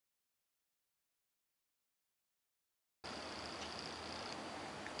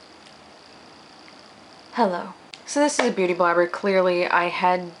Hello. So this is a beauty blabber. Clearly I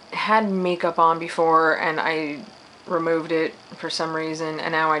had makeup on before and I removed it for some reason,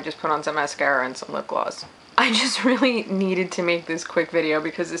 and now I just put on some mascara and some lip gloss. I just really needed to make this quick video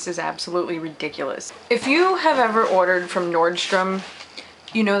because this is absolutely ridiculous. If you have ever ordered from Nordstrom,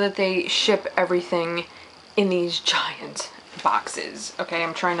 you know that they ship everything in these giant boxes. Okay,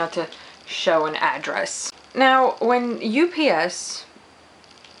 I'm trying not to show an address. Now, when UPS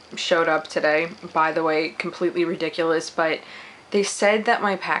showed up today, by the way, completely ridiculous, but they said that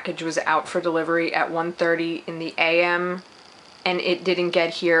my package was out for delivery at 1:30 in the AM and it didn't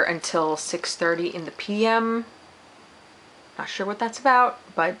get here until 6:30 in the PM. Not sure what that's about,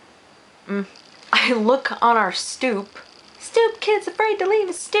 but I look on our stoop. Stoop kids afraid to leave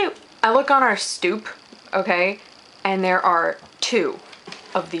a stoop. I look on our stoop, okay, and there are 2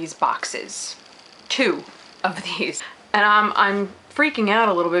 of these boxes. 2 of these. And I'm freaking out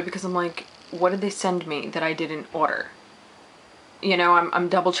a little bit because I'm like, what did they send me that I didn't order? You know, I'm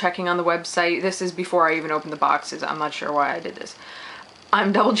double checking on the website. This is before I even opened the boxes. I'm not sure why I did this.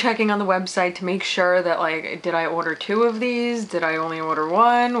 I'm double checking on the website to make sure that, like, did I order 2 of these? Did I only order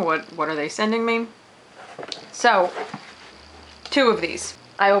 1? What are they sending me? So, 2 of these.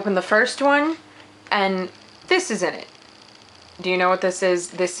 I opened the first one and this is in it. Do you know what this is?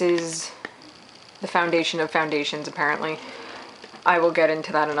 This is the foundation of foundations, apparently. I will get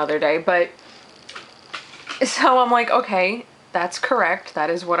into that another day, but so I'm like, okay, that's correct. That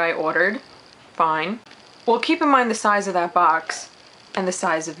is what I ordered. Fine. Well, keep in mind the size of that box and the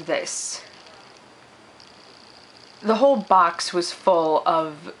size of this. The whole box was full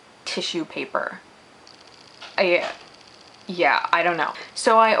of tissue paper. Yeah, I don't know.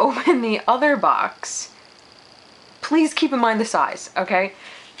 So I opened the other box. Please keep in mind the size, okay?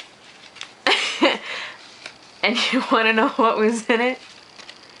 And you want to know what was in it?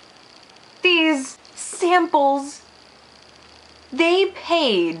 These samples. They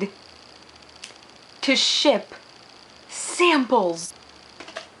paid to ship samples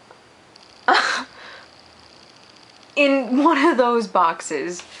in one of those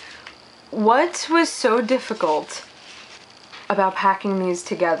boxes. What was so difficult about packing these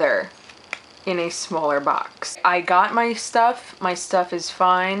together in a smaller box? I got my stuff. My stuff is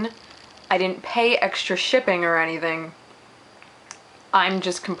fine. I didn't pay extra shipping or anything. I'm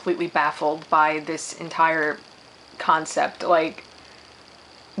just completely baffled by this entire concept. Like,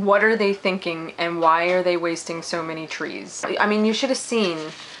 what are they thinking and why are they wasting so many trees? I mean, you should have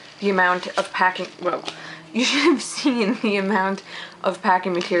seen the amount of packing, well, you should have seen the amount of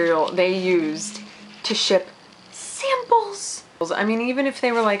packing material they used to ship samples. I mean, even if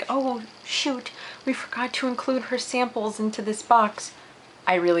they were like, oh shoot, we forgot to include her samples into this box,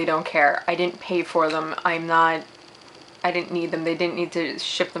 I really don't care. I didn't pay for them. I didn't need them. They didn't need to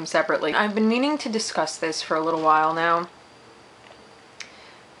ship them separately. I've been meaning to discuss this for a little while now.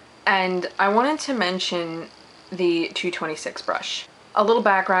 And I wanted to mention the 226 brush. A little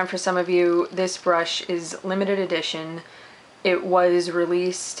background for some of you. This brush is limited edition. It was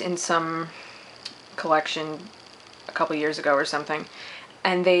released in some collection a couple years ago or something.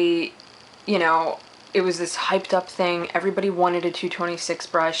 And they, you know, it was this hyped up thing. Everybody wanted a 226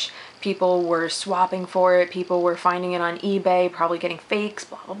 brush. People were swapping for it. People were finding it on eBay, probably getting fakes,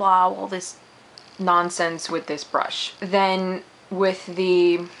 blah, blah, blah, all this nonsense with this brush. Then with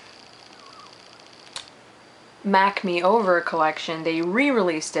the Mac Me Over collection, they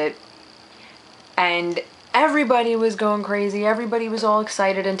re-released it and everybody was going crazy. Everybody was all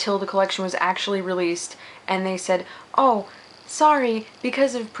excited until the collection was actually released and they said, oh, sorry,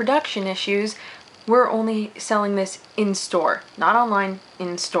 because of production issues, we're only selling this in-store, not online,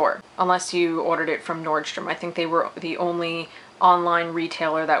 in-store, unless you ordered it from Nordstrom. I think they were the only online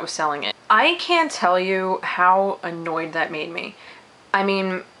retailer that was selling it. I can't tell you how annoyed that made me. I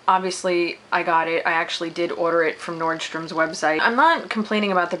mean, obviously I got it. I actually did order it from Nordstrom's website. I'm not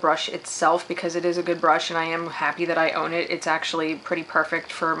complaining about the brush itself because it is a good brush and I am happy that I own it. It's actually pretty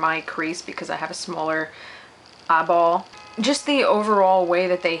perfect for my crease because I have a smaller eyeball. Just the overall way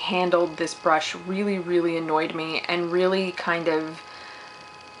that they handled this brush really, really annoyed me and really kind of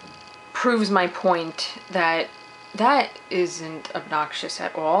proves my point that that isn't obnoxious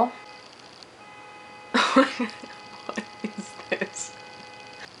at all. What is this?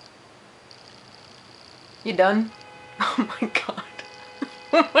 You done? Oh my god.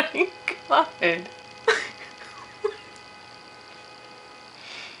 Oh my god.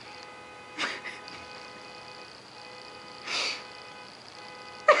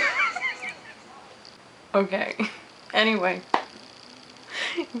 Okay, anyway,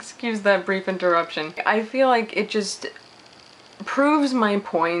 excuse that brief interruption. I feel like it just proves my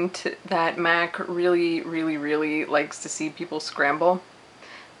point that MAC really likes to see people scramble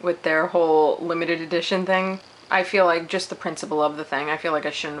with their whole limited edition thing. I feel like just the principle of the thing, I feel like I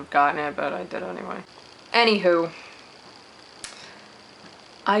shouldn't have gotten it, but I did anyway. Anywho,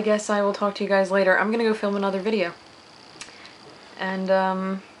 I guess I will talk to you guys later. I'm gonna go film another video.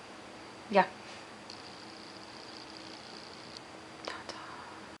 And, yeah.